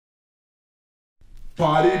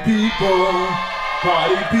Party people,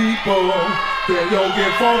 can yo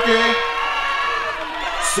get funky?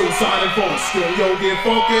 So Sonic Force, can yo get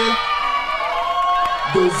funky?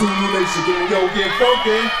 The Zulu Nation, can yo get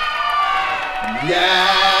funky?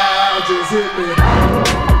 Yeah, just hit me.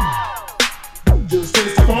 Just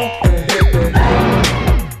taste the funk and hit me.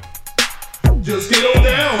 Just get on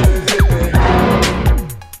down and hit me.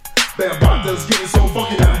 Bam, bam, just getting so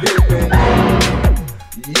funky now, hit me.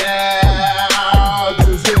 Yeah,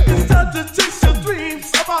 just hit me. It's time to chase your dreams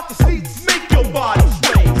about the seats. Make your body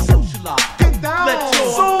sway, socialize. Get down, let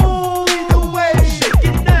your soul lead the way. Shake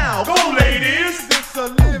it now, go ladies. It's a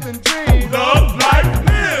living dream. Love, life,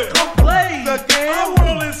 live. Come play the game. Our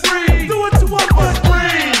world is free. Do what you want but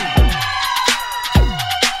free.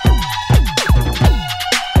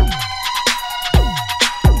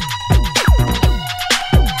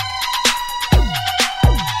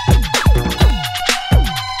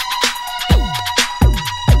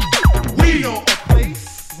 We know a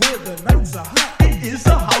place where the nights are hot. It is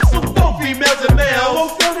a house of fun, females and males.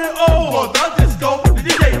 Both young and old. For the disco, the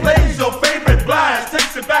DJ plays your favorite blast.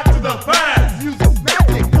 Takes it back to the past. Music's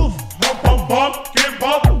magic. Poof, bump, bump, bump, get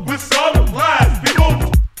bump with some blast. People.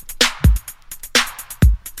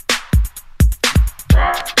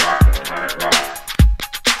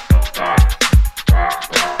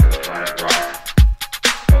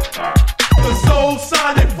 The Soul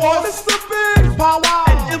Sonic Force, Mr. Big Power,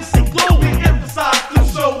 and MC Glow. We emphasize the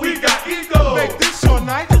show. We got ego. Make this your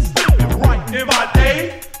night. Just live it right. In my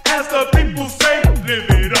day, as the people say, live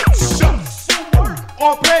it up. Shucks. Work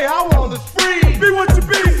or play, our world is free. Be what you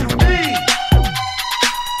be to me.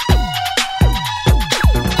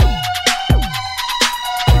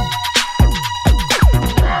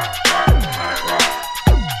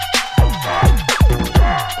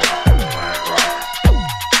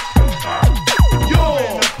 You're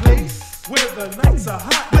in a place where the nights are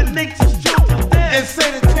hot, with nature's children dance, and say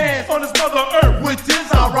the chance on this mother earth, which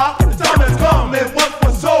is our rock. The time has come, and what's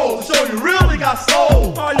for soul, to show you really got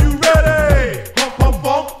soul. Are you ready? Pump, pump,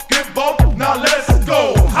 pump, get bump. Now let's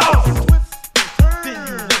go. House. Then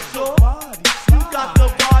you let your body. You got the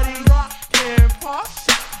body rockin', pop,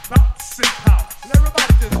 bounce and house. And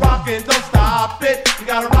everybody just rockin', don't stop it. You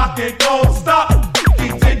gotta rock it, don't stop.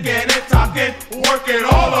 Keep ticking and talking, working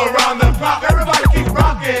all around the clock. Everybody keep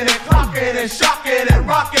rocking and clocking and shocking and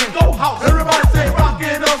rocking. Go house. Everybody say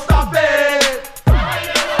rockin', don't stop it.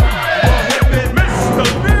 Hip it, Mr.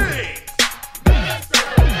 Big.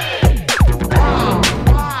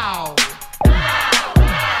 Wow.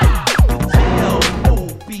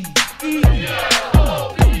 G-L-O-B-E.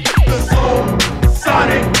 The Soul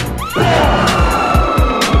Sonic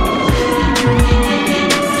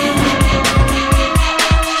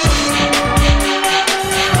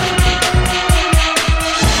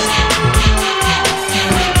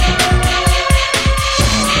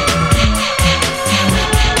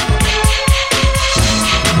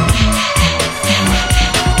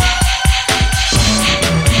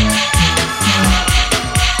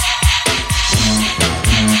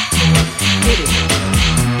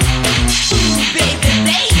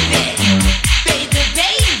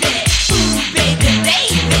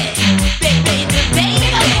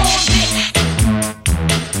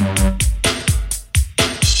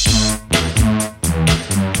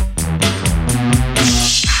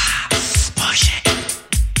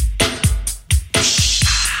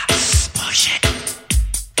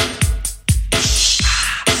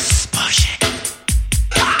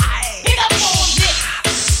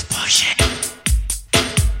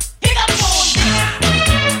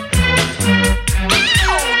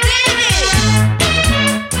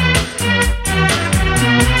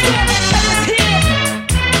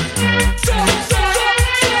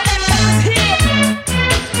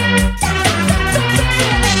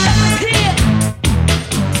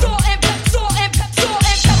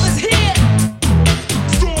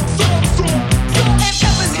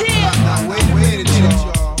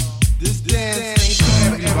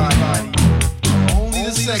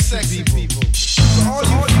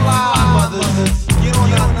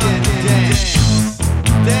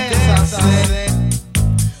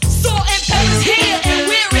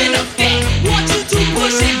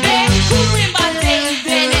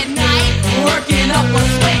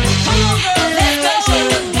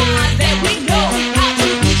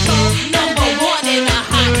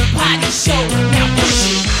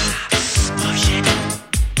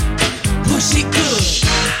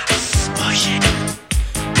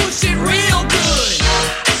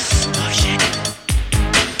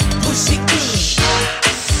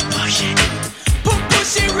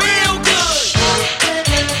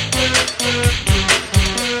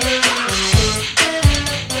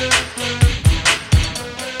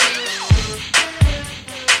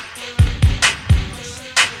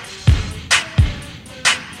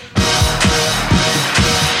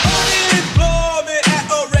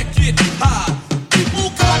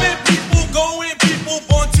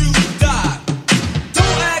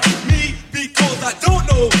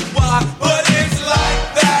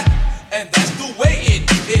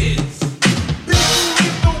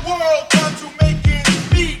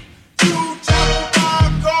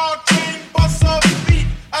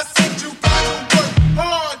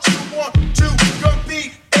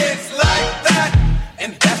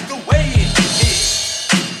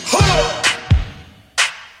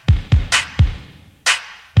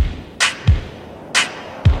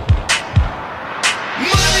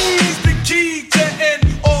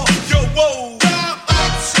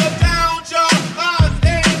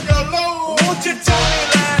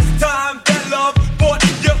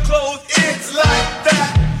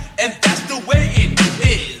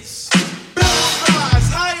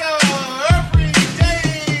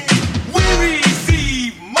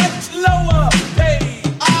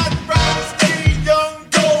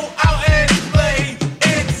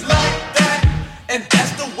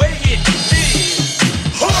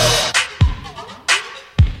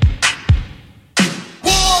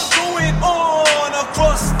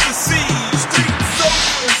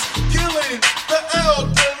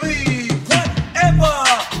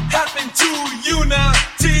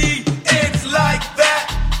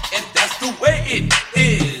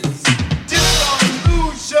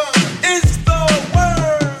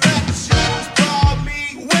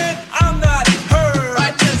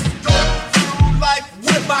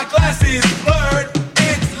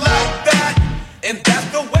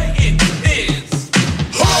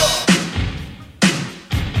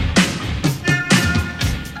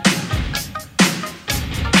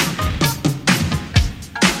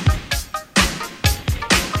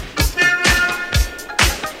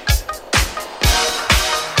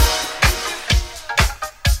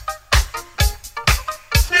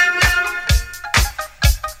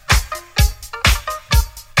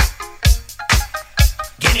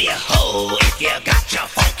me a hoe if you got your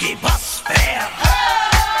funky bus fare.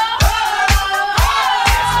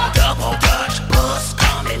 There's a double Dutch bus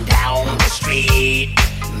coming down the street,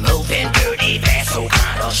 moving dirty vessel,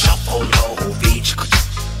 kind of shuffle your feet.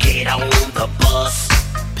 Get on the bus,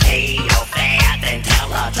 pay your fare, then tell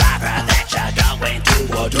the driver that you're going to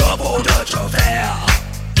a double Dutch affair.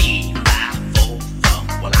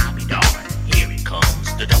 Well, I'll be darned. Here it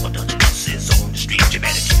comes. The double Dutch bus is on the street. You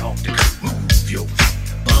better get off the curb. Move your feet.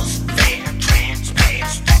 Bus fare,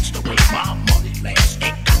 transpass. That's the way my money lasts.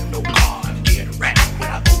 Ain't got no car to get around. When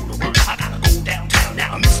I go to work, I gotta go downtown.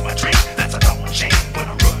 Now I miss my train. That's a darn shame. When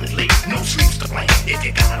I'm running late, no sleeps to blame. If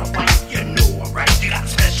you got a wife, you know I'm right. You got a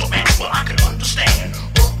special man. Well, I can understand.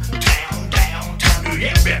 Uptown, downtown,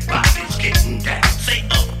 everybody's getting down. Say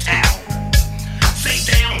uptown. Say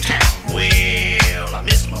downtown. Well, I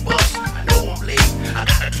miss my bus. I know I'm late. I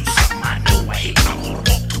gotta do something I know I hate. I'm gonna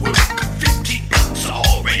walk to work. 15 bucks. I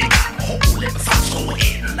already got a hole in the socks. Go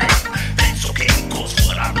ahead and laugh. That's okay, cause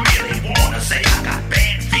what I really wanna say, I got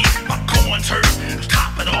bad feet. My corn's hurt.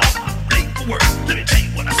 Top it off. I'm late for work. Let me tell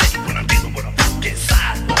you what I say when I'm dealing with a funky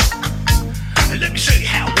sidewalk. And let me show you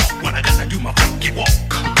how I walk when I gotta do my funky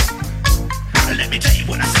walk. And let me tell you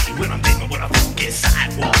what I say when I'm dealing with a funky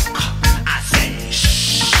sidewalk. I say,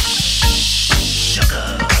 sugar.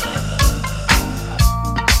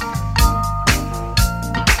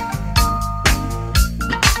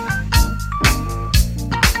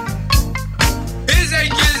 Is a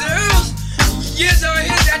gizzles? Yes, or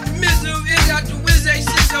is that the mizzle? Is that the whiz a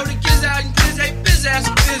sizzle? The giz out and giz a biz ass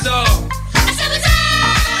bizzle. I said what's up?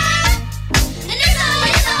 And this all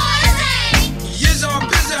is all the same. Yes, or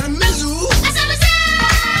biz out the mizzle. I said what's up?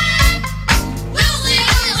 We'll see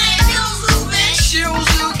you like Bill's moving. Shills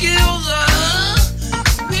who kills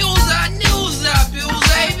bills are news up, bills,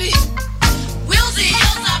 baby. We'll see you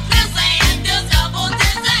like Bill's and this double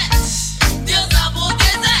dessert. This double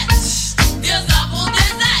dessert. This double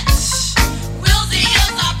dessert. We'll see you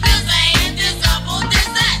like Bill's and this double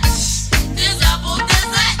dessert. This double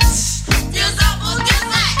dessert. This double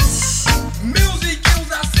dessert. Music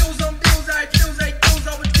kills our seals on bills, I kills, I kills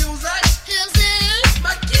over kills, I. He'll see.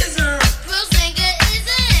 My kizzer We'll sing it, is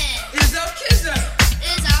it? is a kizzer,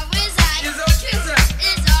 It's always like. is a kizzer.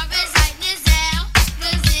 It's always like this now.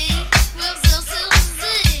 We'll see. We'll still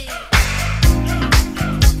see.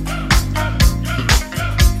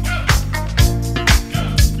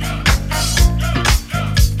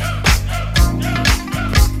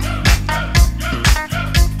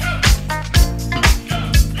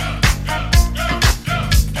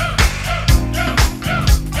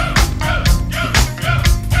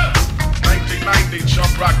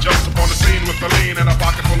 Jump rock jumps upon the scene with the lean and a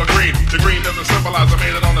pocket full of green. The green doesn't symbolize I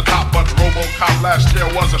made it on the top, but RoboCop last year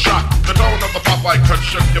was a shock. The tone of the Popeye cut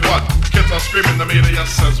shook your butt. Kids are screaming, the media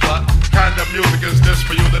says what? Kind of music is this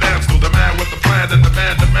for you to dance to? The man with the plan and the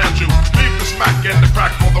man demands you. Leave the smack and the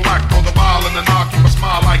crack for the whack, throw the ball and the knock, keep a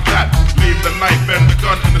smile like that. Leave the knife and the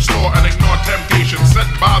gun in the store and ignore temptation set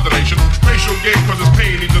by the nation. Facial game cause it's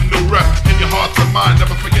pain needs a new rep. In your heart and mind,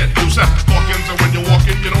 never forget you set. Walk-ins and when you're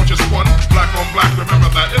walking, you know just one. Black on black,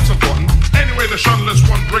 remember that it's important. Anyway, the shunless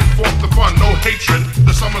one bring forth the fun. No hatred,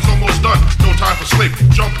 the summer's almost done. No time for sleep.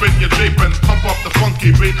 Jump in your Jeep and pump up the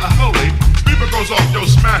funky beat. Holy, beeper goes off, yo,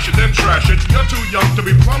 smash it, then trash it. You're too young to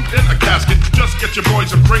be plumped in a casket. Just get your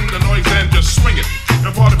boys and bring the noise and just swing it.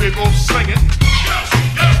 And for the people, sing it.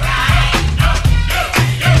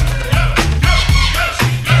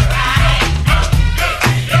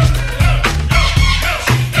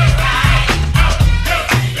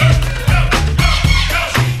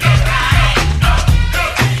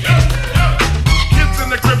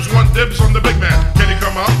 Dibs on the big man. Can he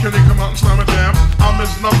come out? Can he come out and slam a jam? I'm his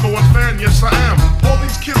number one fan, yes I am. All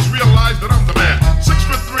these kids realize that I'm the man.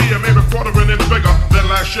 6'3" and maybe quarter an inch bigger than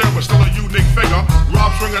last year, but still a unique figure.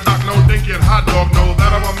 Rob Stringer, Doc, no Dinky and Hot Dog know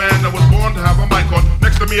that I'm a man that was born to have a mic on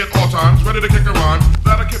next to me at all times, ready to kick a rhyme.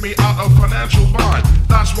 That'll get me out of financial bind.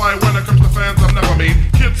 That's why when it comes to fans, I'm never mean.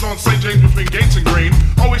 Kids on St. James between Gates and Green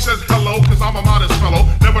always says hello, cause I'm a modest fellow.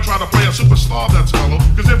 Never try to play a superstar that's mellow,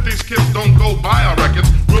 cause if these kids don't go buy our records,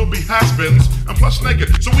 we'll be has-beens and plus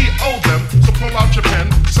naked. So we owe them, so pull out your pen,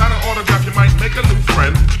 sign an autograph, you might make a new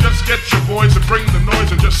friend. So just get your boys and bring the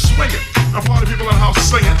noise and just swing it. And party people in the house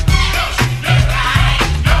sing it.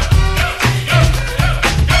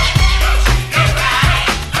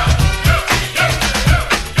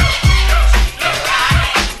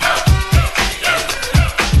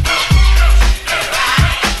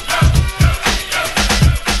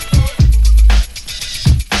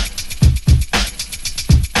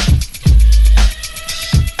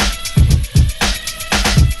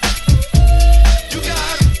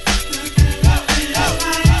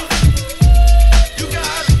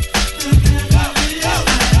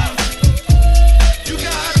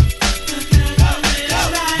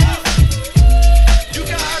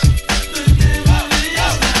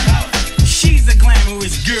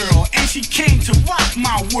 she came to rock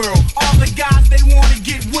my world. All the guys, they wanna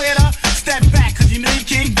get with her. Step back, cause you know you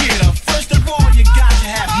can't get her. First of all, you got to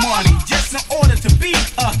have money, just in order to be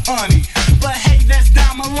a honey. But hey, that's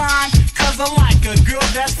down the line, cause I like a girl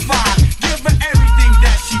that's fine. Give her everything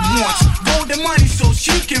that she wants. Golden money so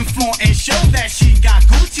she can flaunt and show that she got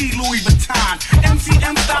Gucci, Louis Vuitton.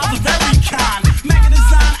 MCM styles of every kind. Mega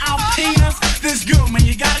design Alpinas. This girl, man,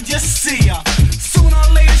 you gotta just see her. Sooner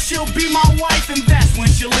or later she'll be my wife, and that's when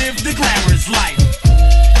she'll live the glamorous life.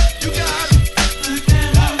 You got it.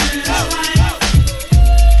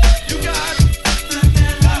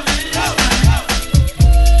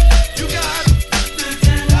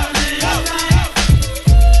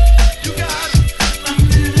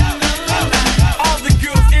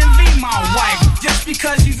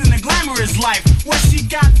 Because she's in the glamorous life. What she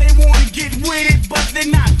got, they wanna get with it, but they're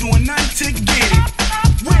not doing nothing to get it.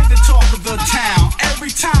 We're the talk of the town. Every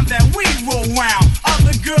time that we roll round,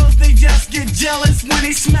 other girls, they just get jealous when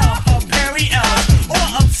they smell her Perry Ellis, or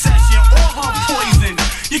Obsession, or her Poison.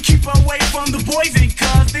 You keep away from the boys, and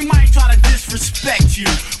cuz they might try to disrespect you,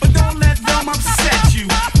 but don't let them upset you,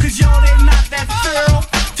 cause yo, they're not that thorough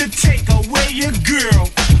to take away your girl.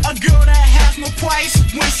 A girl that has no price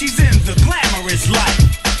when she's in the glamorous life.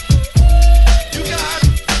 You got it.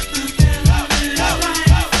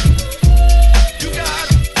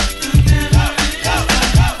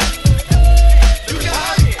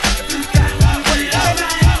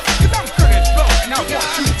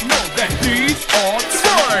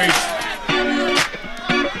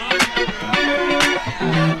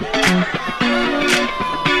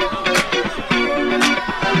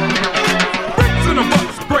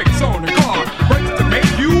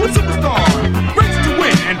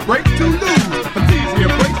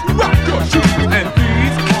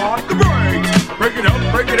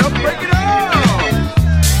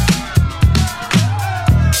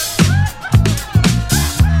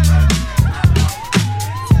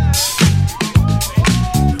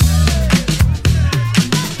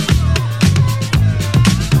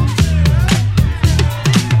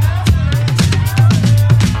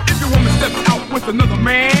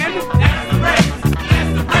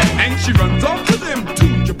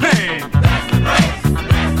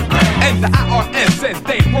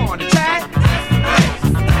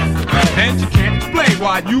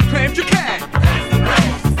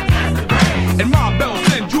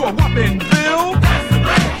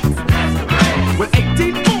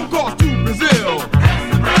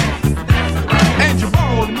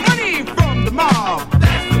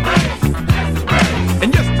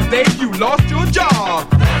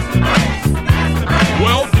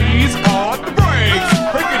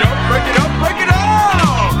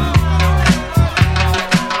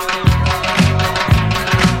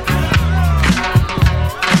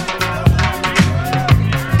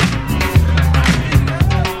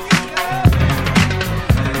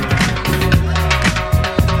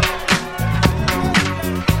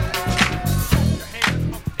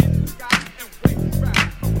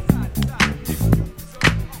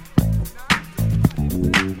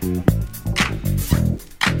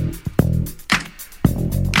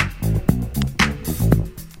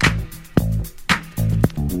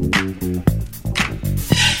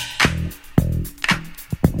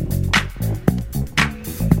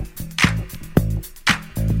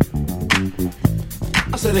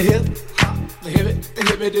 To the hip hop, the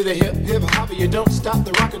hip it to the hip hop. You don't stop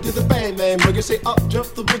the rocker to the bang bang boogie. Say up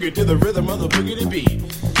jump the boogie to the rhythm of the boogie beat.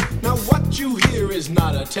 Now what you hear is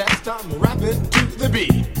not a test. I'm rapping to the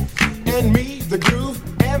beat, and me, the groove,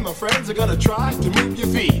 and my friends are gonna try to move your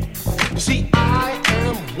feet. You see, I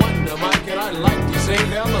am Wonder Mike, and I like to say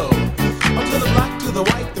hello to the black, to the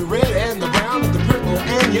white, the red, and the brown, and the purple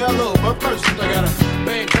and yellow. But first I gotta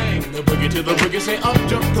bang bang the boogie to the boogie. Say up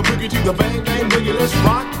jump the boogie to the bang bang boogie. Let's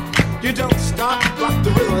rock. You don't stop, rock the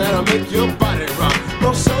rhythm that'll make your body rock.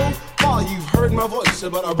 Well, so far you've heard my voice,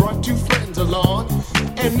 but I brought two friends along.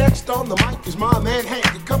 And next on the mic is my man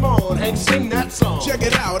Hank. Come on, Hank, sing that song. Check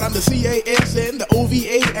it out, I'm the CASN, the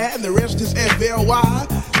OVA, and the rest is FLY.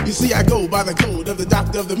 You see, I go by the code of the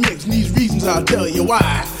doctor of the mix, and these reasons I'll tell you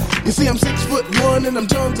why. You see, I'm 6'1", and I'm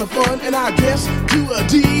tons of fun, and I dress to a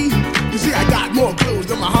T. You see, I got more clothes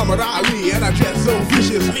than Muhammad Ali, and I dress so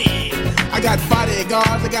viciously. I got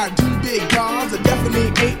bodyguards, I got two big cars, that definitely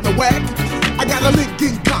ain't the whack. I got a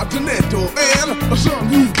Lincoln Continental and a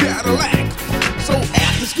sunroof Cadillac. So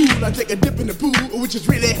after school, I take a dip in the pool, which is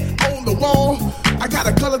really on the wall. I got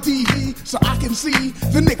a color TV so I can see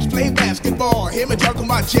the Knicks play basketball. Hear me talking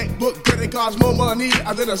my checkbook, credit cards, more money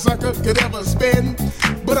than a sucker could ever spend.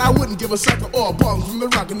 But I wouldn't give a sucker or a bum from the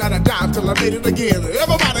rock and not a dime till I made it again.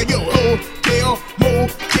 Everybody go, hotel, more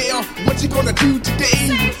hotel. What you gonna do today?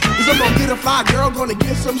 Cause I'm gonna get a fly girl, gonna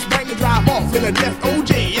get some spank to drive off in a death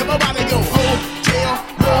OJ. Everybody go hotel,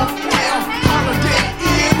 motel, holiday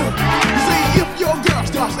inn. You see, if your girl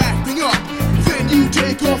starts acting up, then you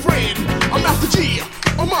take her friend. I'm Master G,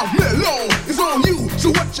 I'm out mellow. It's on you, so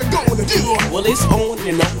what you gonna do? Well, it's on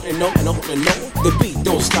and on and on and on and on. The beat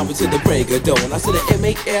don't stop until the break of dawn. I said a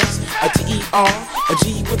M-A-S, a T-E-R, a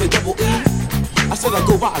G with a double E. I said I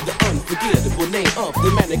go by the unforgettable name of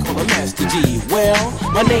the man they call a Master G. Well,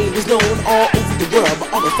 my name is known all over the world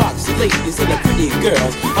by all the foxy ladies and the pretty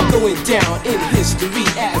girls. I'm going down in history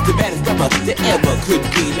as the baddest rapper that ever could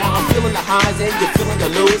be. Now I'm feeling the highs and you're feeling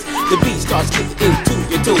the lows. The beat starts getting into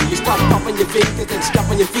your toe. You start popping your fingers and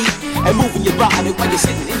stomping your feet and moving your body while you're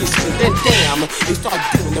sitting in your seat. Then damn, you start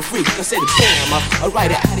doing the freak. I said damn,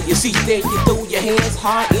 right out of your seat. Then you throw your hands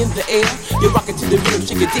high in the air. You're rocking to the rhythm,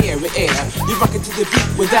 shake your dairy air. You're rocking to the beat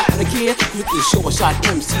without a care. With the short shot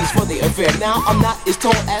MCs for the affair. Now I'm not as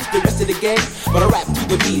tall as the rest of the gang, but I rap to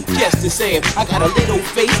the beat just the same. I got a little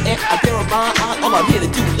face and a pair of rhyme eyes. All I'm here to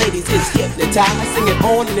do, ladies, is hypnotize. I sing it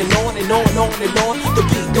on and on and on and on and on. The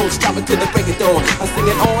beat don't stop until the break of dawn. I sing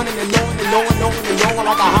it on and on and on and on and on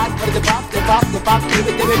like a hot butter. The pop, the pop, the pop, give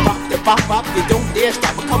it, pop, the pop, pop. You don't dare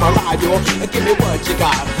stop or come alive, y'all. Give me what you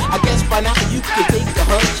got. I guess by now you can take the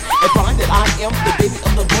hunch and find that I am the baby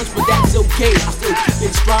of the bunch, but that's okay. I still keep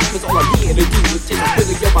it strong, cause all I'm here to do is just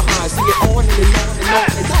wiggle your behind. Sing it on and on and on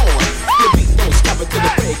and on. The beat don't stop until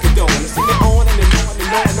the break of dawn. Sing it on and on and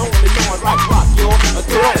on and on and on. Rock, rock, y'all.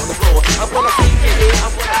 Throw on the floor. I'm gonna keep it here.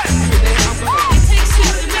 I'm gonna keep it there. I'm gonna. It takes two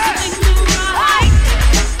to make a thing go right.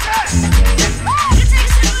 It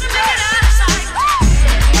takes two to make it out of sight.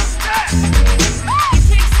 It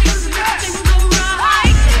takes two to make a thing go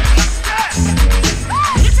right.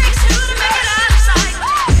 It takes two to make it out of sight.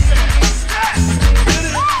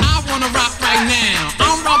 I wanna rock right now.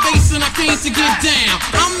 I'm Rob Bass and I came to get down.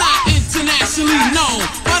 I'm not internationally known,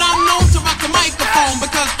 but I'm known to rock the microphone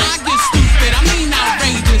because I get stupid. I mean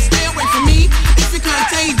outrageous. Stay away from me if you're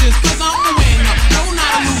contagious, cause I'm a winner. No,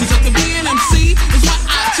 not a loser. To be an MC is what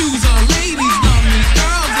I choose. Ladies love me,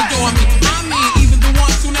 girls adore me. I mean, even the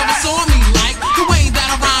ones who never saw me like the way that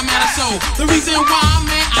I rhyme at a show. The reason why,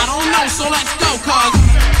 man, I don't know. So let's go, cause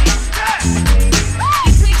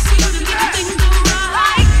It takes two to make a thing go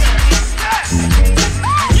right.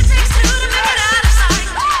 It takes two to make it out of sight.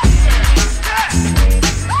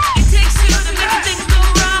 It takes two to make a thing go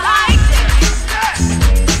right.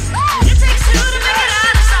 It takes two to make it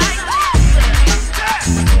out of sight.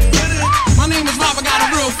 my name is Rob, I got a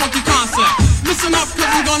real funky concept. Listen up, cause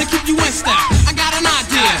I'm gonna keep you in step. I got an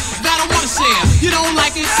idea that I wanna share. You don't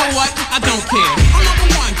like it, so what? I don't care. I'm number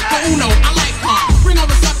one, but Uno, I like calm. Bring all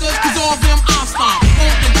the suckers, cause all of them I'll stomp.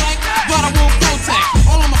 Won't neglect, but I will protect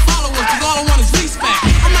all of my followers, cause all I want is respect.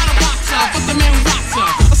 I'm not a boxer, but the man who rocks her.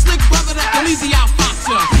 A slick brother that can easy outfox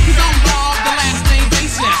her. Cause I'm Rob, the last name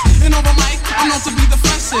base, yes. And over mic, I'm known to be the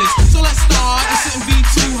freshest. So let's start, it shouldn't be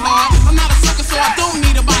too hard. I'm not a sucker, so I don't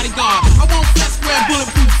need a bodyguard. I won't flex, wear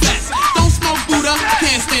bulletproof vests. Don't smoke Buddha,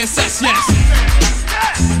 can't stand sex, yes.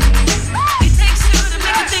 It takes two to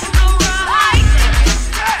make a thing go right.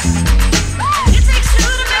 It takes two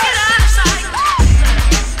to make it out of sight.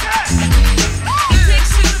 It takes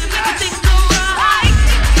two to make a thing go right.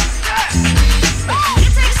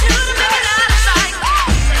 It takes two to make it out of sight.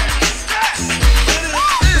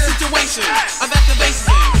 The situation that the bass is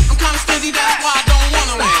in, I'm kinda stingy, that's why I don't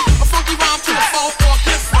wanna win. A funky rhyme to the foe or a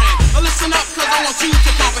good friend. Listen up, cause I want you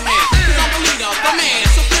to comprehend. Cause I'm the leader, the man,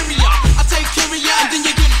 superior. I take Kyria and then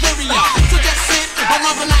you get Vyria. So that's it, my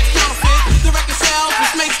rhymes are not counterfeit. The record sells,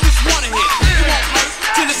 which makes this one a hit. It won't hurt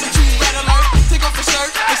to listen to Red Alert. Take off the shirt,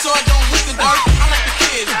 make sure I don't hit the dirt. I like the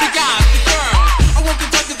kids, the guys, the girls. I want the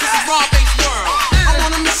duck, cause this is Rob Bass world. I'm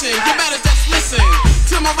on a mission, you better just listen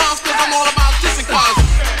to my rhymes, cause I'm all about dissing, cause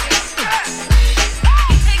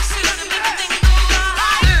It takes two to make a thing go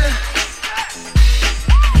right.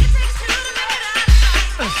 It takes two to make it out of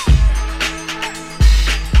sight.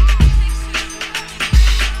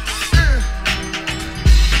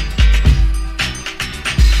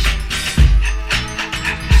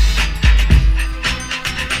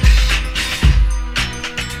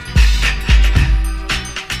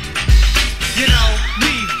 You know,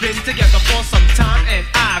 we've been together for some time, and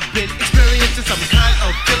I've been experiencing some kind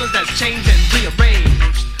of feelings that's changed and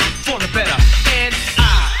rearranged for the better. And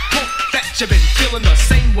I hope that you've been feeling the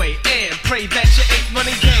same way, and pray that you ain't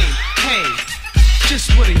running game. Hey,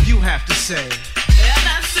 just what do you have to say? And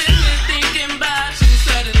I'm sitting here thinking about you.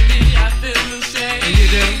 Suddenly I feel ashamed. And you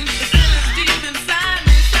do? The feelings deep inside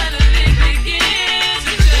me suddenly begin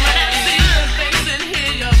to change. When I see your face and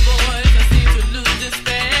hear your voice, I seem to lose this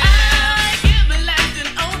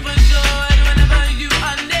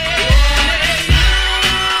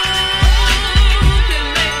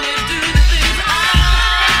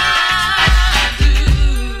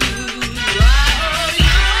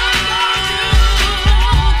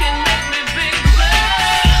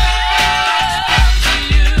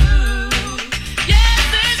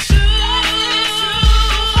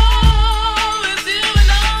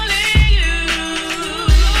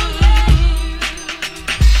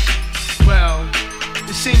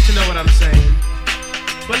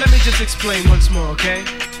just explain once more, okay?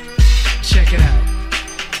 Check it out.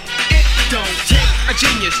 It don't take a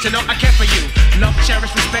genius to know I care for you. Love,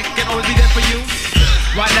 cherish, respect, and always be there for you.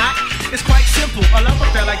 Why not? It's quite simple. A love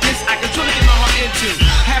affair like this, I can truly get my heart into.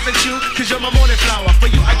 Haven't you? Cause you're my morning flower.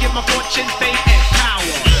 For you, I give my fortune, fame, and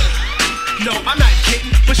power. No, I'm not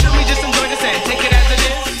kidding. But should we just enjoy this and take it as it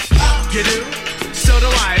is? You do? So do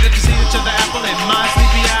I. That you see each other apple in my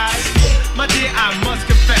sleepy eyes. My dear, I must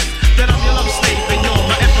confess that I'm your love slave and you're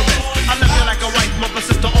my empress. I love you like a wife, mother,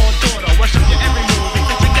 sister, or daughter. Worship your every move, think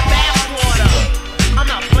drink your bath water. I'm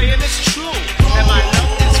not playing, it's true. And my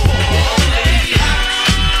love is for all ladies.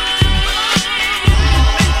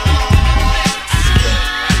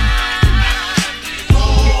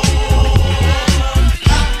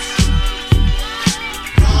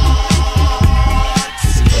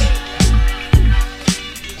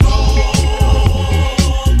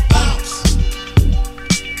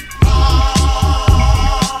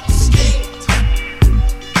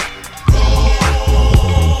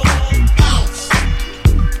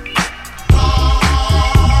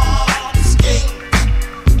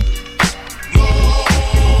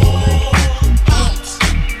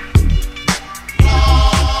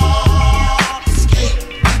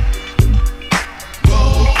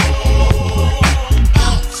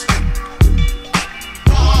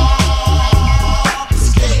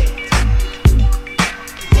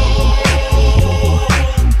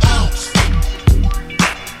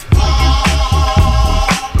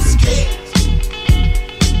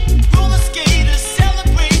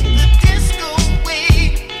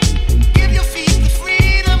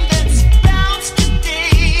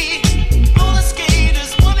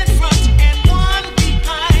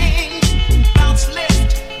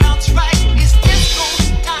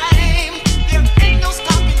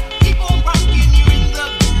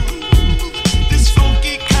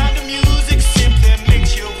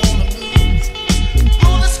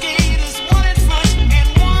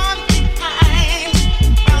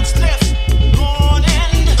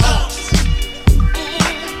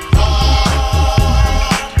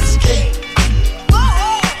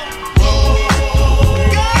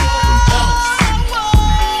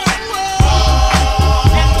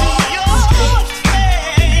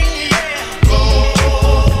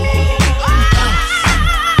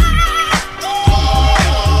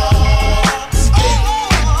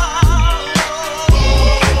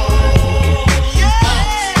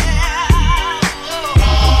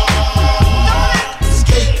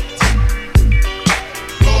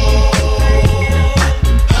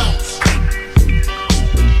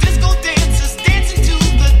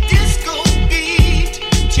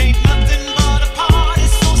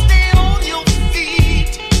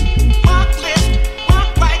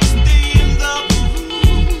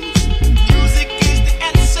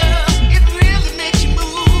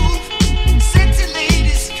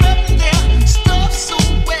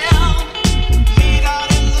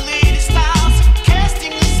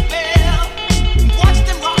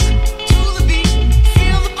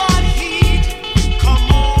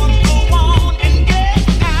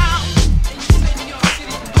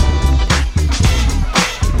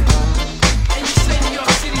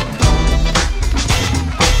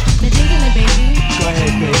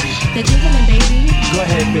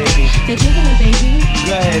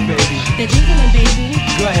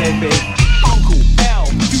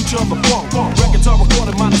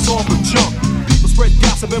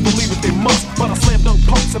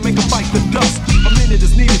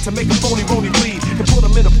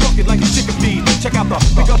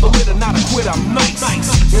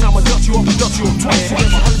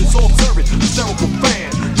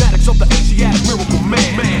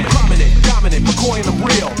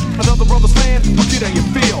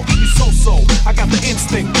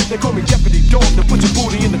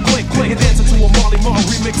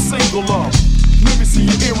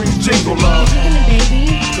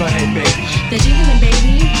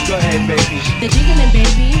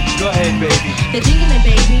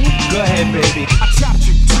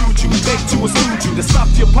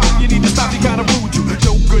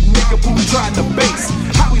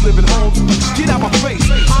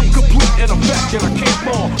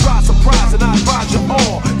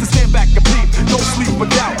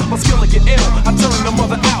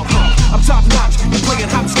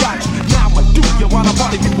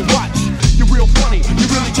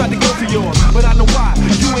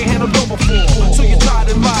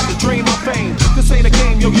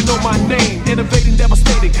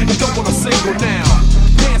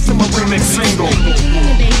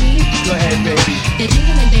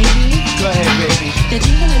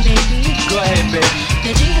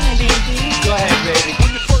 Go ahead, baby.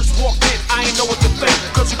 When you first walked in, I ain't know what to think.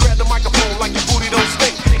 Cause you grabbed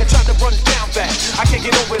that. I can't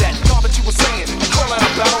get over that. Garbage you were saying. Call out a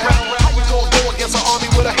battle round. How we gon' go against an army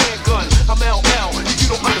with a handgun? I'm LL. You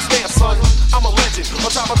don't understand, son. I'm a legend.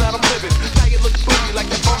 On top of that, I'm living. Now you look booty like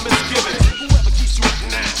that bum misgiving. Whoever keeps you up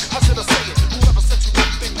now, how should I say it? Whoever set you up,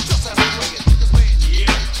 think just as a play it. Cause man, yeah,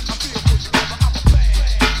 I feel for you, brother. I'm a fan.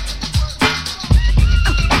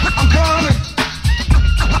 I'm coming.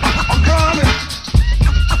 I'm coming.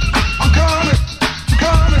 I'm coming. I'm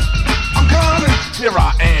coming. I'm coming. Here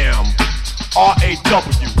I am,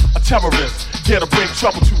 R.A.W., a terrorist. Here to bring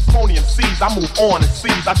trouble to phony MCs. I move on and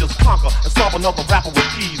seize. I just conquer and solve another rapper with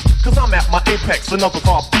ease. Cause I'm at my apex, another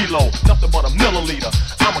far below. Nothing but a milliliter.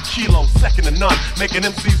 I'm a kilo, second to none. Making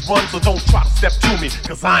MCs run, so don't try to step to me.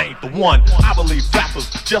 Cause I ain't the one. I believe rappers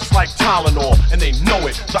just like Tylenol, and they know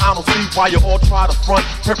it. So I don't see why you all try to front,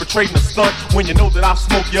 perpetrating a stunt when you know that I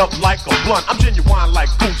smoke you up like a blunt. I'm genuine like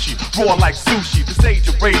Gucci, raw like sushi. This age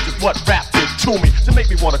of rage is what rap did to me. To make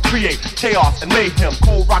me wanna create chaos and mayhem.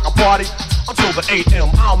 Cold rock a party until the 8 a.m.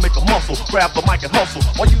 I'll make a muscle, grab the mic and hustle.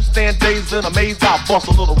 While you stand dazed and amazed, I'll bust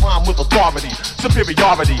a little rhyme with authority,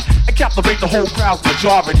 superiority, and captivate the whole crowd's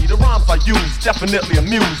majority. The rhymes I use definitely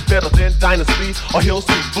amuse, better than Dynasty or Hill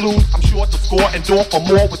Street Blues. I'm sure to score and door for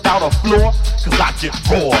more without a floor, cause I get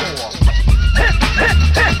raw.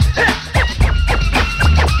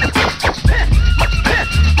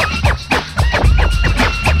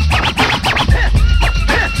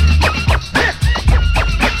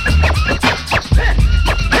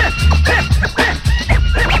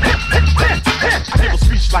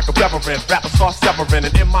 Like a reverend, rappers start severing,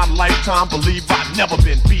 and in my lifetime, believe I've never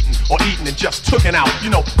been beaten or eaten and just tooken out. You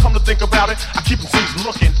know, come to think about it, I keep MCs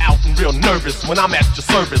looking out and real nervous when I'm at your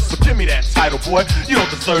service. So give me that title, boy, you don't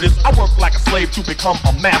deserve this. I work like a slave to become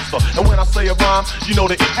a master, and when I say a rhyme, you know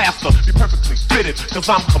that it has to be perfectly fitted, cause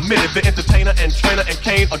I'm committed. The entertainer and trainer and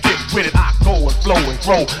Kane are getting with it. I go and flow and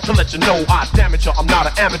grow to let you know I damage you. I'm not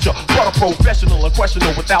an amateur, but a professional and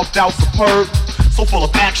questionable, without doubt superb. So full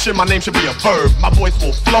of action, my name should be a verb. My voice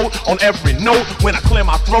will float on every note when I clear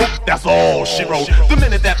my throat. That's all she wrote. The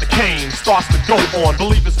minute that the cane starts to go on,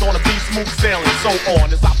 believe it's gonna be smooth sailing, so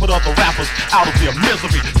on. As I put other rappers out of their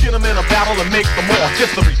misery, get them in a battle and make them all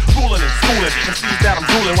history. Ruling and schooling, and see that I'm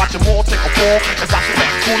drooling. Watch them all take a fall as I sit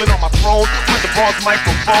back cooling on my throne with the bronze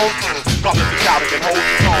microphone. God let the child can hold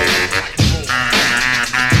his own.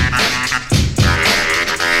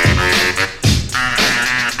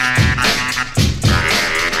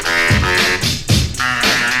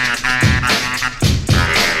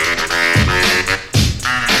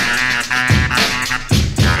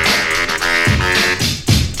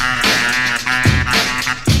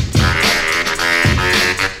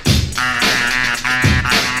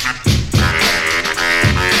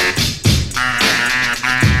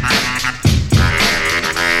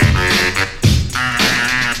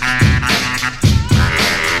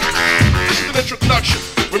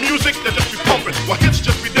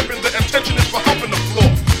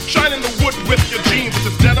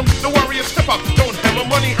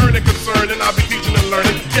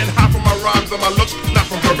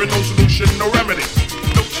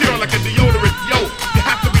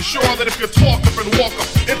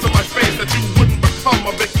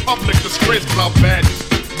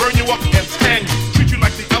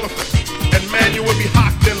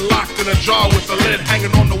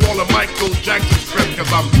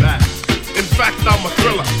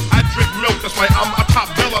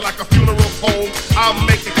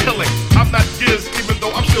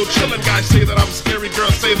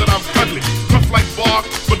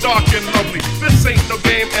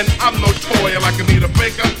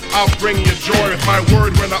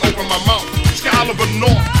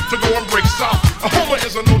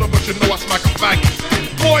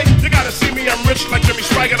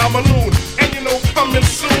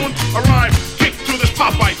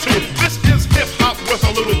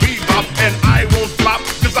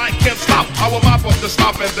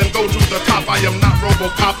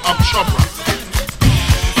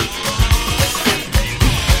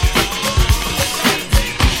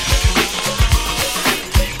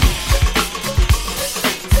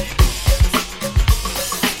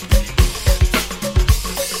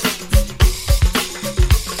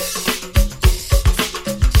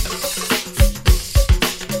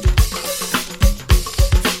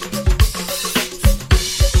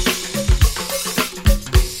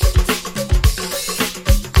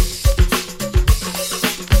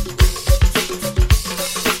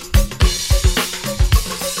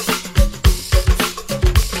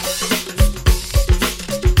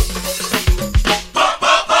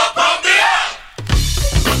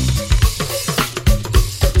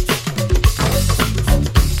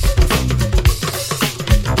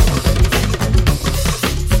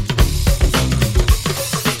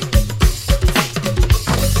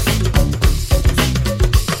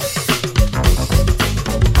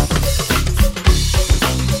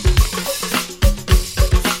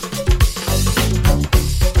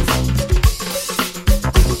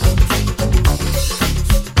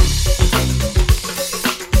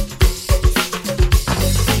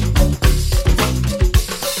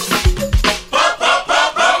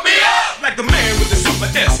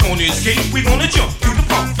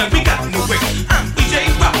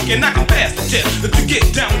 the jet. To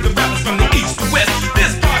get down with the rappers from the east to west.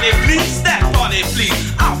 This party please, that party please.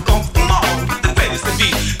 I'll come from all with the greatest to be.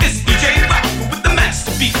 It's DJ Rock with the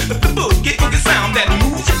master beat. The boogie sound that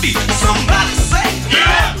moves your feet. Somebody say, get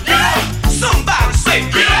up, get up. Somebody say,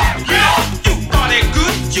 get up, get up. You party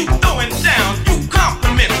good, you throwing down. You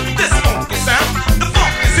compliment this funky sound. The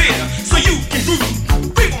funk is here, so you can groove.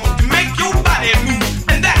 We want to make your body move.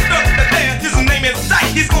 And that brother there, his name is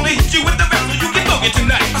Dyke. He's gonna hit you with the rap so you can boogie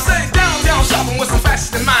tonight. I say downtown shopping with some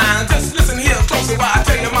fashion in mind. Just listen here closely while I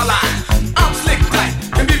tell you my line. I'm slick Dyke,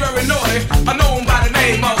 can be very naughty. I know him by the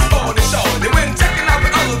name of Sporty Shorty. When checking out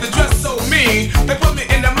the others that dress so mean, they put me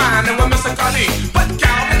in the mind and with Mr. Carly. But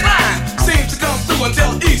Calvin Klein seems to come through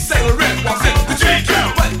until East St. Laurent walks in the GQ.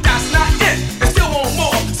 But that's not it, they still want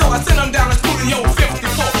more. So I send them down to Studio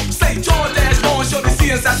 54. Say George Dashboard, show the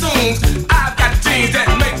C and Sassoons. I've got the jeans that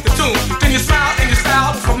make the tune. Then you smile and you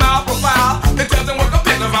style from my profile. It doesn't work a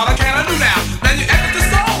bit of all I can I do now. Now you acting just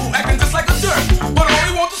so, acting just like a jerk. But all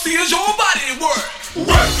you want to see is your body work. Work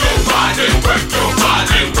your body, work your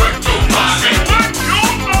body, work your body, work your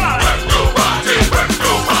body, work your body, work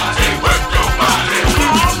your body, work your body,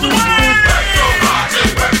 all the way. Work your body,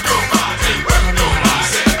 work your body, work your body,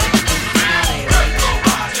 work your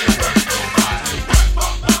body, work your body,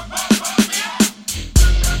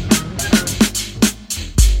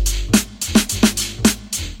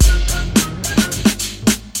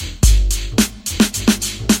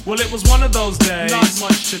 Well, it was one of those days, not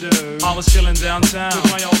much to do. I was chilling downtown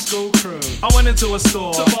with my old school crew. I went into a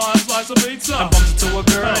store to buy a slice of pizza and bumped into a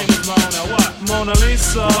girl. Her name was Mona. What? Mona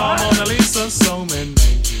Lisa. What? Mona Lisa, so many.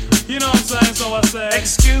 You know what I'm saying? So I said,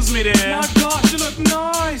 excuse me dear. My gosh, you look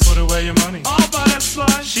nice. Put away your money. I'll buy that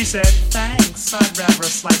slice. She said, thanks, I'd rather a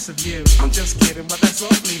slice of you. I'm just kidding, but that's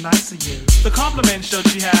awfully nice of you. The compliment showed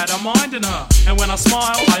she had a mind in her. And when I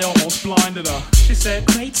smiled, I almost blinded her. She said,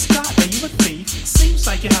 great Scott, are you a thief? Seems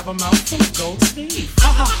like you have a mouthful of gold teeth. Ha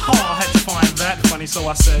ha ha, I had to find that funny, so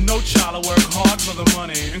I said, no child, I work hard for the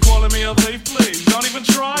money. And calling me a thief, please, don't even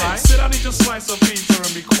try it. Sit down, eat your slice of pizza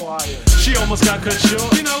and be quiet. She almost got cut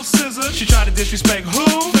short. You know, scissors. She tried to disrespect who?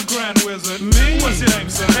 The Grand Wizard. Me? What's your name,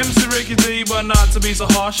 sir? MC Ricky D, but not to be so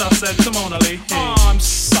harsh, I said to Mona Lee. Oh, I'm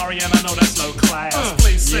sorry, and I know that's low class.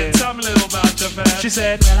 Please sit, tell me a little about your past. She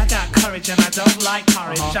said, well, I got courage and I don't like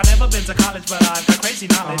courage. I've never been to college, but I've got crazy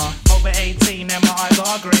knowledge. Over 18 and my eyes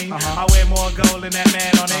are green. I wear more gold than that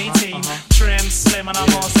man on 18. Trim, slim, and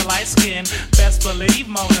I'm also light skinned. Best believe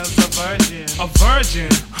Mona's a virgin. A virgin?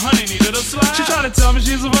 Honey needed a slap. She tried to tell me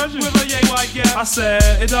she's a virgin with a yay white gap. I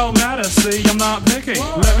said, it don't matter, see, I'm not picky.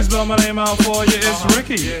 Let me spell my name out for you, it's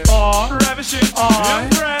Ricky. R, ravishing,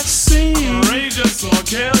 R, C, courageous or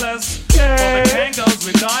careless. For the Kankos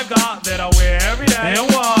which I've got that I wear every day. And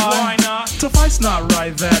why not? Suffice not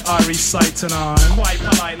right that I recite tonight. Quite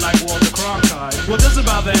polite like Walter Cronkite. Well, just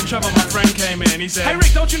about then, Trevor, my friend, came in. He said, hey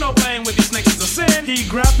Rick, don't you know playing with these snakes is a sin? He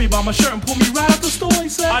grabbed me by my shirt and pulled me right out the store. He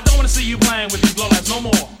said, I don't want to see you playing with these lowlights no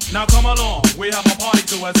more. Now come along, we have a party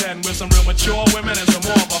to attend with some real mature women and some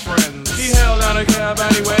more of our friends. He held down a cab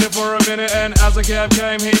and he waited for a minute, and as the cab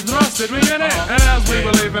came, he thrusted me in it. And as we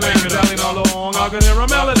were leaving, ain't telling all along, I could hear a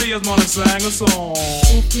melody as Mona sang a song.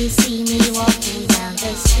 If you see me walking down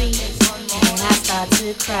the street and I start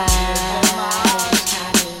to cry,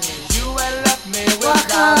 you had left me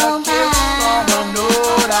without a kiss or a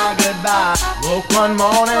note or goodbye. Woke one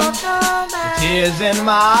morning with tears in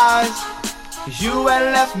my eyes, 'cause you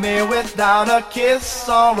had left me without a kiss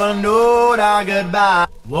or a note or goodbye.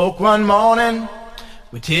 Woke one morning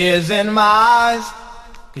with tears in my eyes,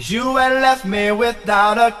 'cause you had left me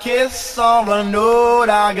without a kiss or a note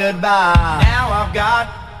or goodbye. Now I've got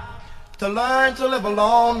to learn to live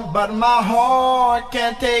alone, but my heart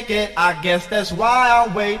can't take it. I guess that's why I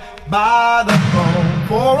wait by the phone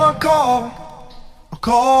for a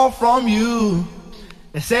call from you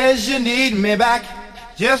that says you need me back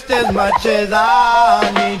just as much as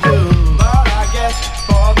I need you. But I guess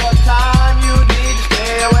for the time you need to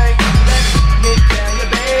stay away, let me tell you,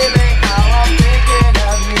 baby, how I'm thinking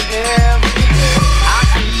of you every day. I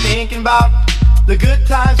keep thinking about the good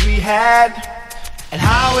times we had and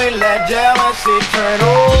how we let jealousy turn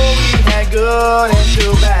all we had good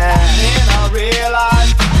into bad. Then I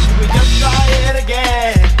realized if we just try it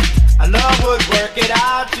again, our love would work it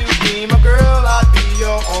out. To be my girl, I'd be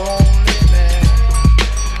your only man.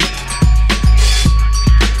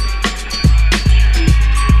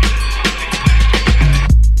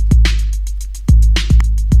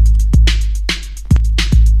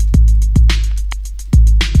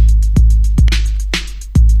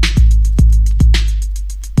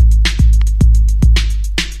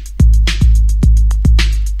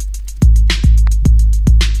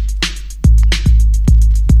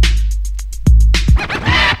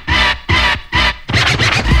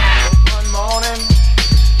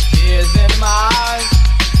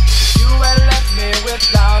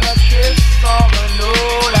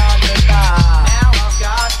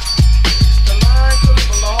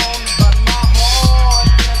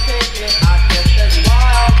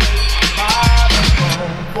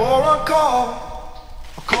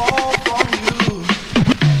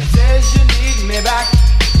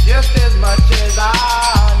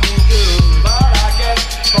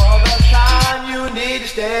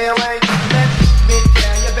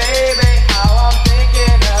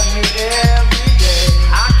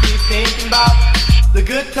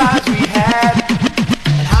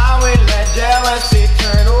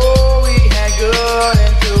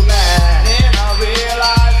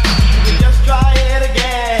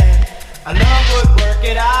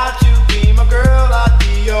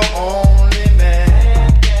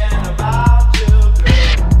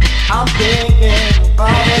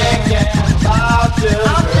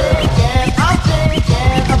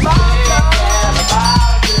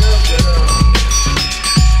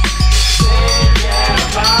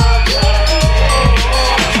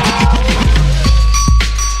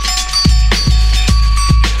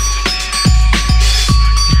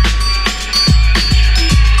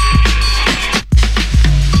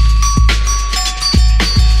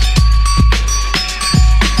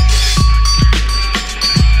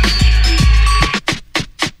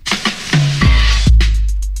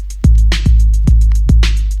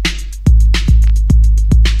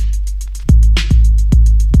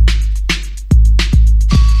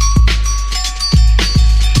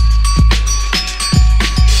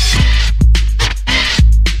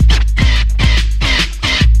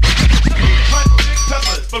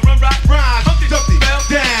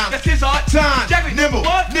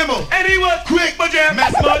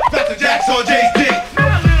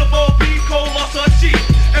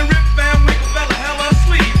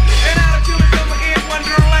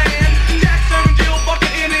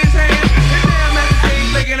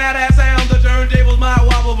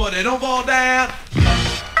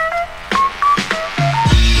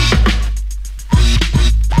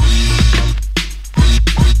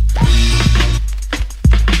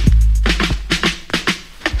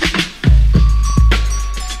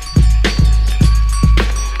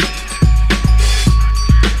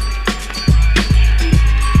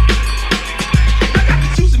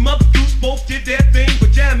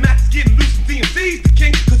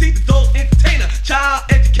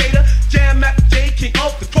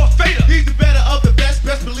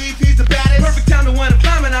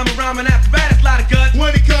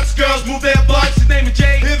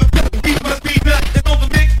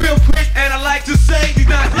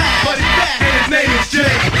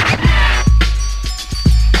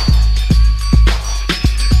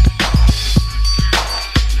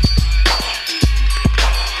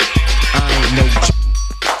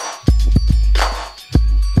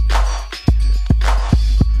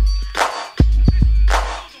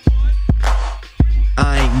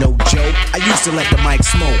 I used to let the mic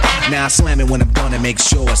smoke. Now I slam it when I'm done and make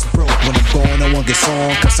sure it's broke. When I'm gone, no one gets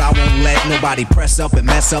on, cause I won't let nobody press up and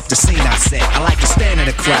mess up the scene I set. I like to stand in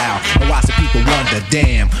the crowd and watch the people wonder,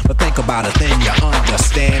 damn. But think about it, then you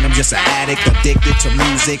understand. I'm just an addict, addicted to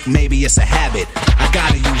music. Maybe it's a habit, I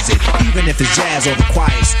gotta use it. Even if it's jazz or the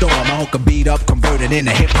quiet storm, I hook a beat up, convert it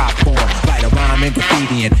into hip-hop form. Write a rhyme and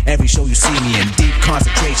graffiti in every show you see me in. Deep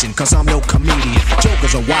concentration, cause I'm no comedian.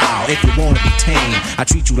 Jokers are wild, if you wanna be tame. I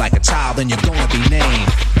treat you like a child, then you're gonna be named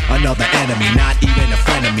another enemy, not even a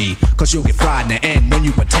friend of me. Cause you'll get fried in the end when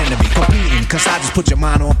you pretend to be competing. Cause I just put your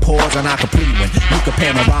mind on pause and I complete when you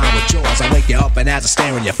compare my rhyme with yours. I wake you up and as I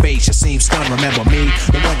stare in your face, you seem stunned. Remember me,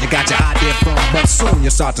 the one you got your idea from. But soon you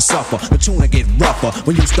start to suffer, the tune will get rougher.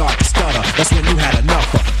 When you start to stutter, that's when you had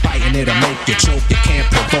enough of fighting. It'll make you choke, you can't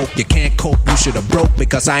provoke, you can't cope. You should've broke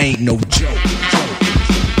because I ain't no joke.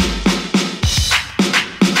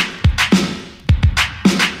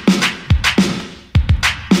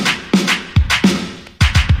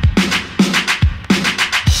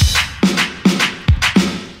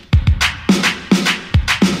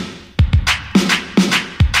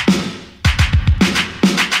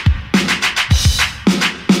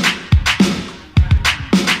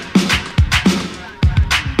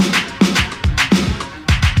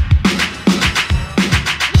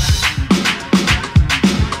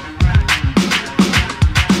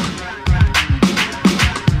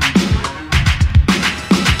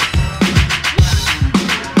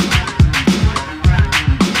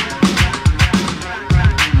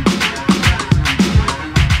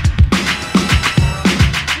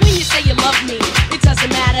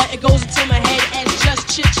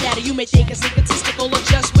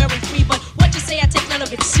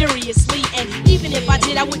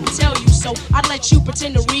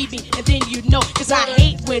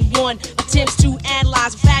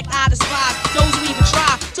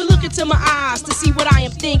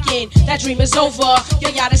 Dream is over,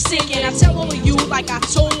 your yacht is sinking. I tell all of you like I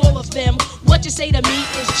told all of them. What you say to me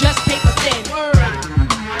is just paper thin. Word.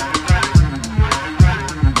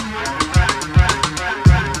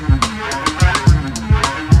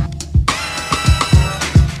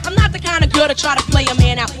 I'm not the kind of girl to try to play a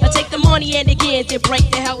man out. I take the money and again then break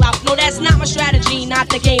the hell out. No, that's not my strategy, not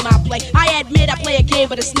the game I play. I admit I play a game,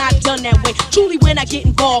 but it's not done that way. Truly, when I get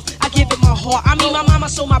involved, I give it my heart. I mean, my mama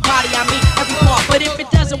sold my body, I mean every part. But if it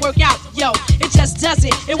doesn't work out, yo, it just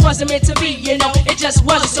doesn't. It wasn't meant to be, you know, it just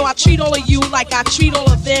wasn't. So I treat all of you like I treat all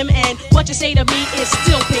of them. And what you say to me is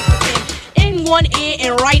still paper thin. In one ear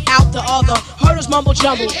and right out the other. Hurdles mumble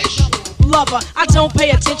jumble. Lover, I don't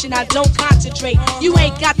pay attention, I don't concentrate. You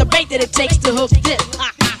ain't got the bait that it takes to hook this.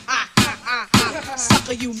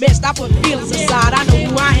 Sucker, you missed. I put feelings aside. I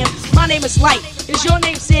know who I am. My name is Light. Is your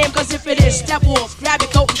name Sam? Cause if it is, step off. Grab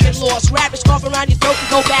your coat and get lost. Wrap your scarf around your throat and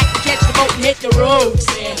go back and catch the boat and hit the road,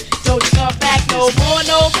 Sam. Don't you come back no more,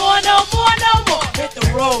 no more, no more, no more. Hit the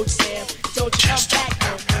road, Sam. Don't you come back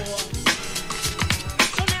no more.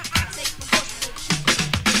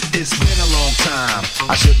 It's been a long time.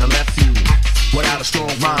 I shouldn't have left you without a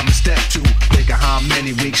strong rhyme to step to. Think of how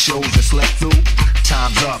many weak shows I slept through.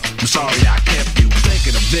 Time's up, I'm sorry I kept you.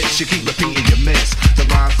 Thinking of this, you keep repeating your miss. The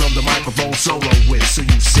rhyme from the microphone solo with. So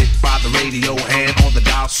you sit by the radio, hand on the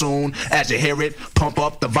dial soon. As you hear it, pump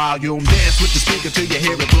up the volume. Dance with the speaker till you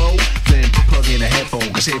hear it blow. Then plug in a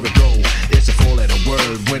headphone, cause here it go. It's a four-letter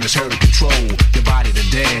word when it's heard to control your body to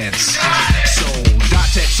dance. So, dot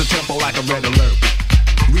text a tempo like a red alert.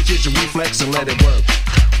 Reach your reflex and let it work.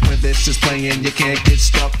 When this is playing, you can't get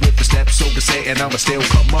stuck with the steps, so to say, and I'ma still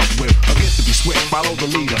come up with a gift to be swift, follow the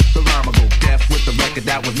leader. The rhyme will go deaf with the record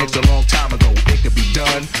that was mixed a long time ago. It could be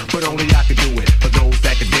done, but only I could do it. For those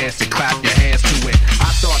that can dance and clap your hands to it. I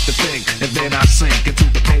start to think, and then I sink into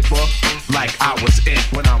the paper like I was ink.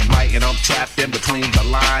 When I'm writing, I'm trapped in between the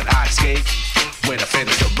line. I escape when I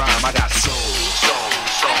finish the rhyme. I got soul.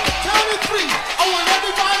 Count to three. I want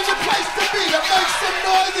everybody in the place to be. To make some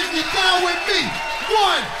noise if you're down with me.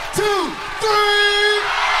 1, 2, 3.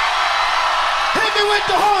 Hit me with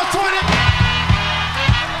the horn, 20.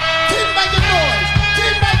 Keep making noise.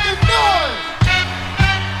 Keep making noise.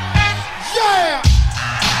 Yeah.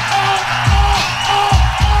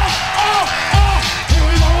 Here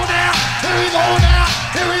we go now. Here we go now.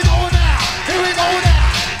 Here we go now. Here we go now.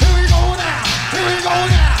 Here we go now. Here we go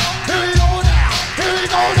now. Here we go now. Here we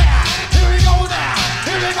go now. Here we go now.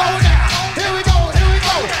 Here we go now. Here we go. Here we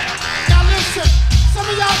go. Now listen. Some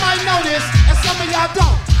of y'all might know this, and some of y'all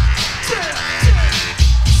don't.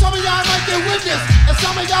 Some of y'all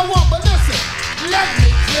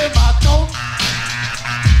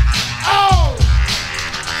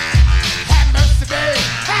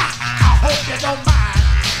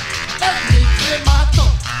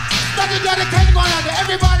dedicated one out to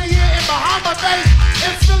everybody here in Bahama Bay,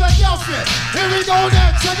 in Philadelphia. Here we go now,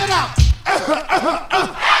 check it out.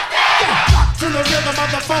 Rock to the rhythm of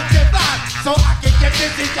the funky vibe, so I can get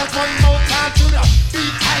busy just one more time to the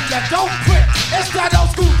beat, and you don't quit. It's that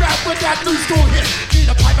old school rap with that new school hit. Need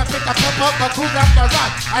a pipe and pick a pump up, a cool rap to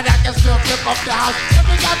rock, and I can still flip up the house.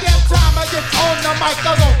 Every goddamn time I get on the mic,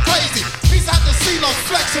 I go crazy. Peace out to CeeLo,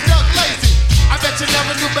 Flex, and Doug Lazy. I bet you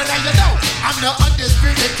never knew, but now you know I'm the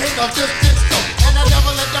undisputed king of this disco, and I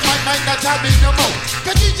never let the mic magnetize me no more.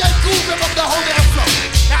 The DJ Cool rip up the whole damn flow.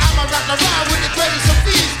 Now I'ma rock around with the greatest of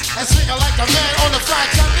these and sing it like a man on the fried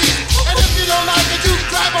Chinese. And if you don't like it, you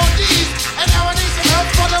grab on these. And now I need some help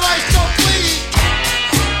for the right, so please.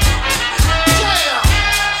 Yeah.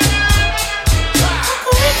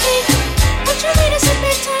 Uncle Ricky, would you read us a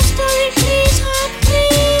bedtime story, please, hon,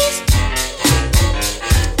 please?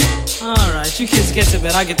 Alright, you kids get to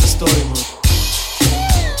bed, I get the storybook.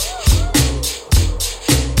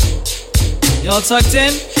 Y'all tucked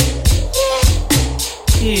in?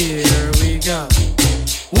 Here we go.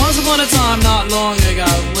 Once upon a time not long ago,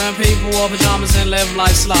 when people wore pajamas and lived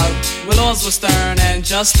life slow, where laws were stern and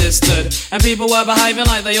justice stood, and people were behaving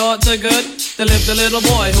like they ought to good, there lived a little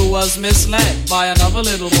boy who was misled by another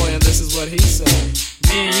little boy, and this is what he said.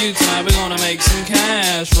 Me and you tonight, we're gonna make some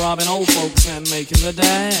cash, robbing old folks and making the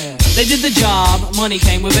dash. They did the job, money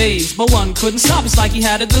came with ease, but one couldn't stop, it's like he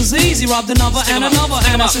had a disease. He robbed another and another,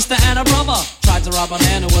 and a sister and a brother. Tried to rob a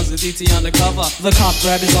man who was a DT undercover. The cop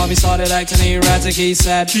grabbed his arm, he started acting erratic. He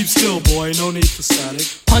said, keep still, boy, no need for static.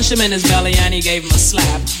 Punched him in his belly and he gave him a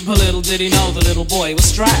slap, but little did he know the little boy was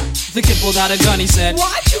strapped. The kid pulled out a gun, he said,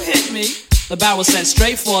 why'd you hit me? The barrel was sent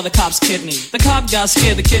straight for the cop's kidney. The cop got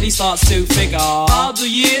scared, the kid he starts to figure, I'll do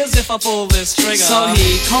years if I pull this trigger. So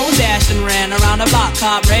he cold dashed and ran around the block.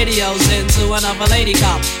 Cop radios into another lady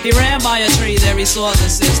cop. He ran by a tree, there he saw the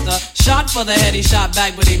sister. Shot for the head, he shot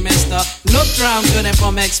back but he missed her. Looked round good and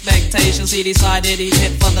from expectations he decided he'd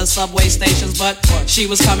hit for the subway stations. But she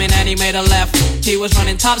was coming and he made a left. He was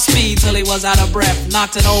running top speed till he was out of breath.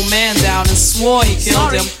 Knocked an old man down and swore he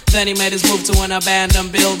killed him. Then he made his move to an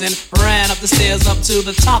abandoned building. Ran up the stairs up to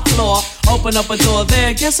the top floor. Opened up a door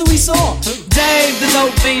there, guess who he saw? Dave, the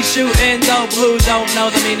dope fiend shooting dope. Who don't know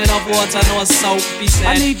the meaning of water nor soap? He said,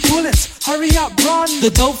 I need bullets, hurry up, run. The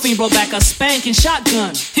dope fiend brought back a spanking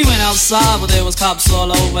shotgun. He went outside, but there was cops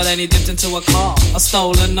all over. Then he dipped into a car, a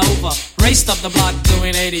stolen Nova. Raced up the block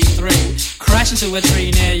doing 83. Crashed into a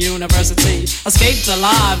tree near University. Escaped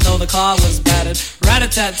alive, though the car was battered.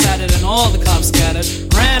 Rat-a-tat-tatted and all the cops scattered.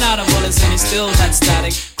 Ran out of bullets and he still had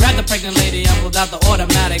static. Grabbed the pregnant lady and pulled out the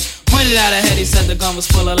automatic. Pointed at her head, he said the gun was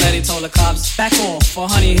full of lead. He told the cops, back off, for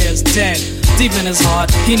honey here's dead. Deep in his heart,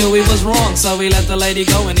 he knew he was wrong, so he let the lady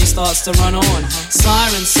go and he starts to run on.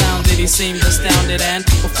 Sirens sounded, he seemed astounded, and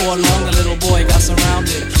before long the little boy got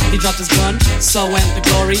surrounded. He dropped his gun, so went the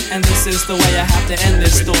glory, and this is the way I have to end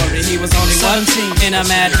this story. He was only 17 in a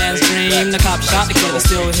madman's dream. The cop shot the kid, I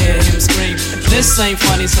still hear him scream. This ain't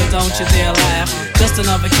funny, so don't you dare laugh. Just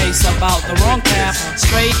another case about the wrong path.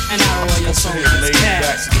 Straight and narrow where your soul is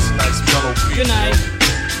cast. Good night.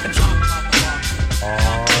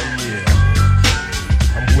 Oh yeah,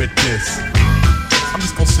 I'm with this. I'm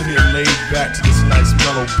just gonna sit here laid back to this nice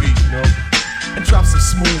mellow beat, you know, and drop some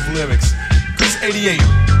smooth lyrics. Cause it's 88,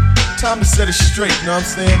 time to set it straight, you know what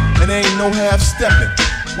I'm saying? And there ain't no half stepping.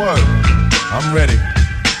 Word, I'm ready.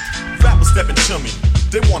 Rappers stepping to me,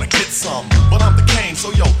 they wanna get some, but I'm the king,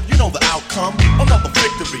 so yo, you know the outcome. Another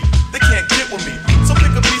victory, they can't get with me. So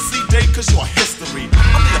pick a BC date, cause you're history.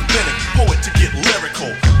 I'm the authentic poet to get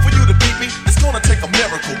lyrical. For you to beat me, it's gonna take a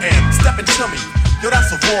miracle. And stepping to me, yo, that's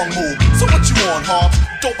a wrong move. So what you on, Hobbs?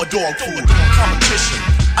 Dope a dog food. Competition,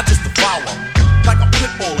 I just devour. Like a pit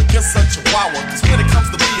bull against a chihuahua. Cause when it comes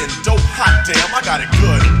to being dope, hot damn, I got it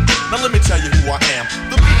good. Now let me tell you who I am.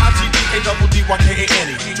 The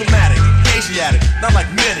B-I-G-D-A-D-D-Y-K-A-N-E. Dramatic, Asiatic, not like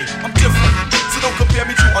many. I'm different, so don't compare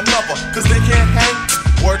me to another. Cause they can't hang,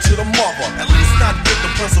 word to the mother. At least not with the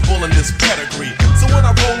principal in this pedigree. So when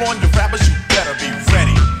I roll on your rappers, you better be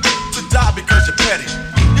ready to die because you're petty.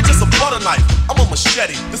 You're just a butter knife, I'm a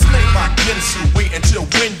machete. This made by Ginsu, wait until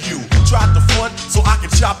when you try to front so I can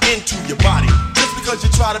chop into your body. Just because you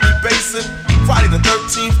try to be basing, Friday the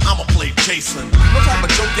 13th, I'ma play Jason. No type of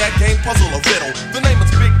joke, that game, puzzle, or riddle. The name is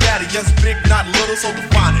Big Daddy, yes, big, not little, so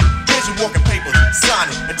define it. Here's your walking papers, sign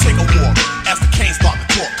it, and take a walk as the canes start to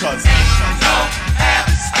talk, cause ain't no half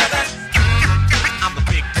stepping. I'm the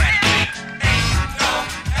Big Daddy. Ain't no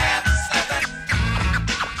half stepping.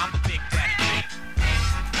 I'm the Big Daddy.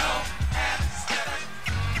 Ain't no half stepping.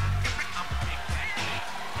 I'm the Big Daddy.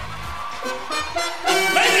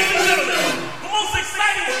 Ladies and gentlemen, the most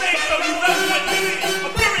exciting stage show you've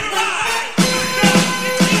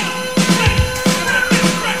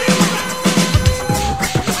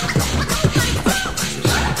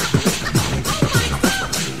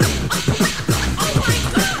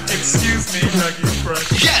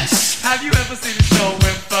Yes! Have you ever seen a show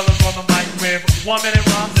with fellas on the mic with 1 minute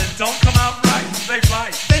rhymes that don't come out right? They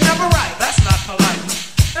write. They never write. That's not polite.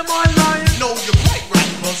 Am I lying? No, you're quite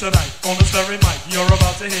right. Well, tonight, on the Stereo mic, you're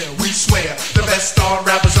about to hear. We swear, the best star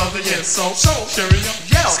rappers of the year. So, cheery up,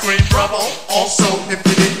 yell, scream, bravo. Also, if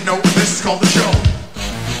you didn't know, this is called the show.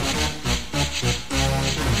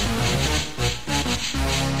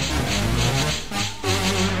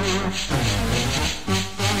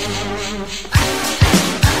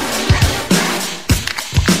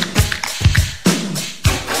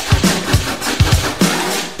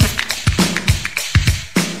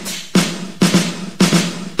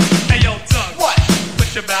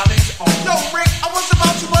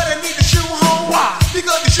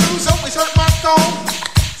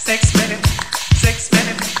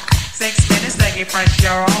 Fresh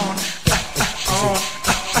your own.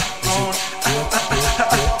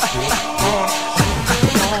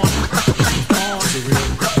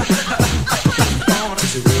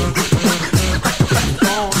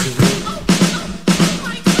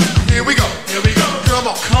 Here we go. Here we go. Come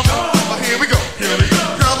on. Come on. Here we go. Here we go.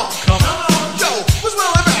 Come on. Come on. Yo, what's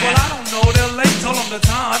Will and Matt? Well, I don't know. They're late. Told them the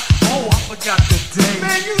time. Oh, I forgot the day.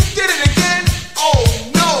 Man, you did it again. Oh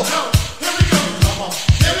no. Here we go. Come on.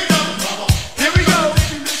 Here we go.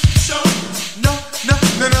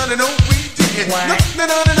 No, we didn't.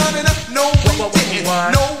 No, we didn't.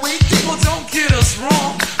 No, we didn't. Well, don't get us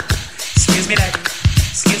wrong. Excuse me, Daggy.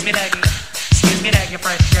 Excuse me, Daggy. Excuse me, Daggy.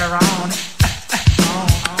 Fresh your own.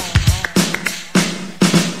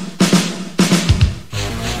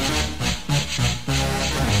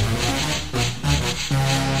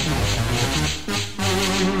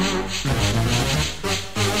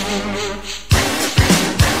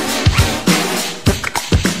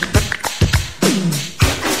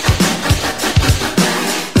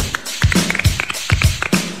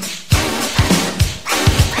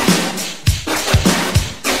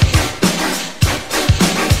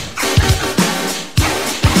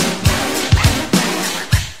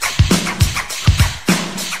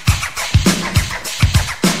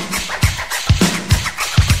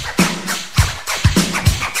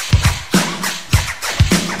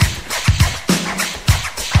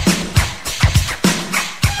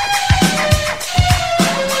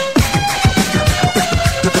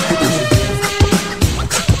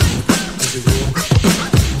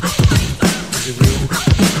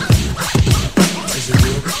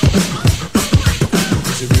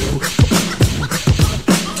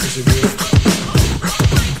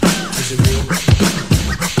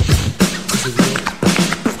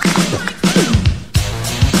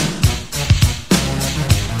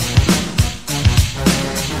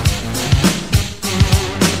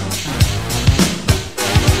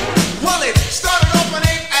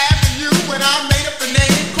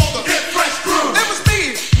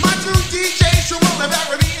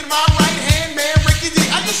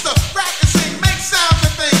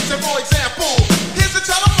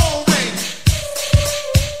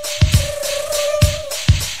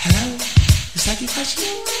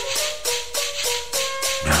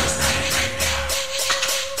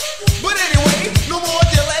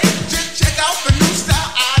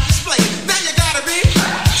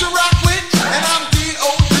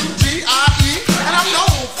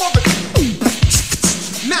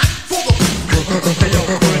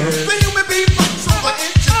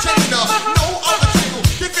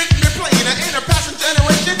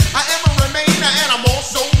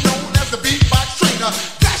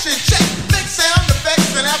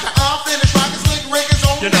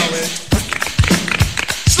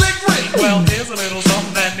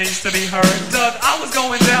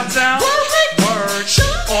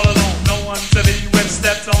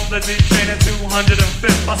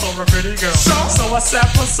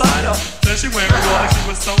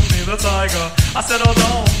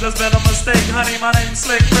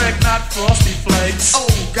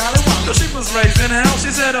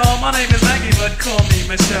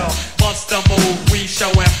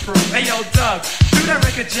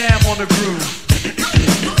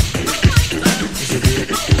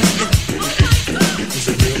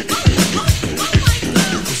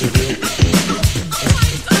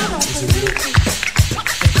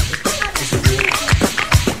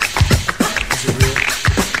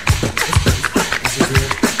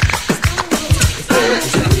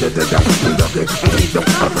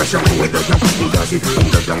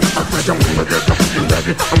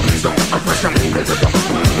 Don't